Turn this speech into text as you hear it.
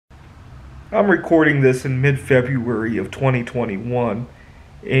I'm recording this in mid-February of 2021,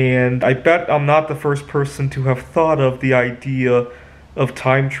 and I bet I'm not the first person to have thought of the idea of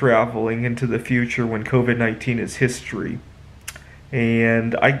time traveling into the future when COVID-19 is history.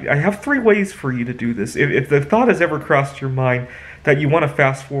 And I have three ways for you to do this. If the thought has ever crossed your mind that you want to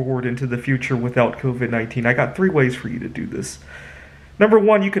fast forward into the future without COVID-19, I got three ways for you to do this. Number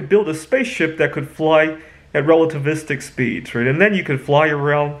one, you could build a spaceship that could fly at relativistic speeds, right? And then you could fly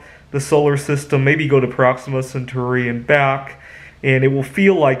around the solar system, maybe go to Proxima Centauri and back, and it will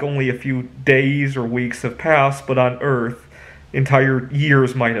feel like only a few days or weeks have passed, but on Earth, entire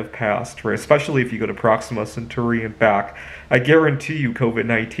years might have passed, right? Especially if you go to Proxima Centauri and back. I guarantee you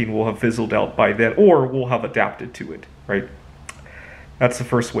COVID-19 will have fizzled out by then, or will have adapted to it, right? That's the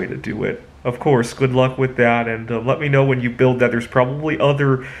first way to do it. Of course, good luck with that, and let me know when you build that. There's probably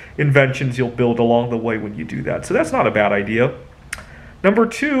other inventions you'll build along the way when you do that. So that's not a bad idea. Number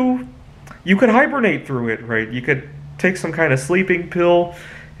two, you could hibernate through it, right? You could take some kind of sleeping pill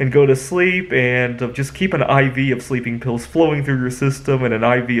and go to sleep and just keep an IV of sleeping pills flowing through your system and an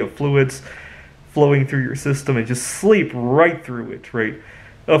IV of fluids flowing through your system and just sleep right through it, right?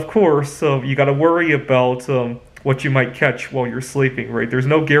 Of course, you got to worry about what you might catch while you're sleeping, right? There's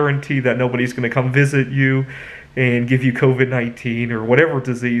no guarantee that nobody's going to come visit you and give you COVID-19 or whatever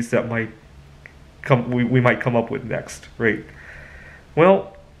disease that might we might come up with next, right?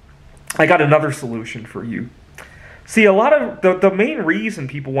 Well, I got another solution for you. See, a lot of the main reason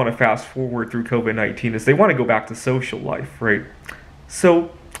people want to fast forward through COVID-19 is they want to go back to social life, right?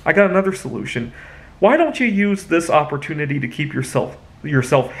 So I got another solution. Why don't you use this opportunity to keep yourself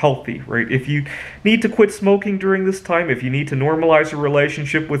healthy, right? If you need to quit smoking during this time, if you need to normalize your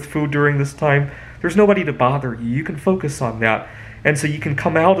relationship with food during this time, there's nobody to bother you. You can focus on that. And so you can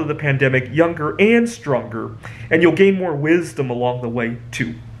come out of the pandemic younger and stronger, and you'll gain more wisdom along the way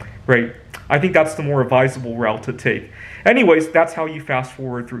too, right? I think that's the more advisable route to take. Anyways, that's how you fast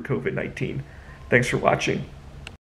forward through COVID-19. Thanks for watching.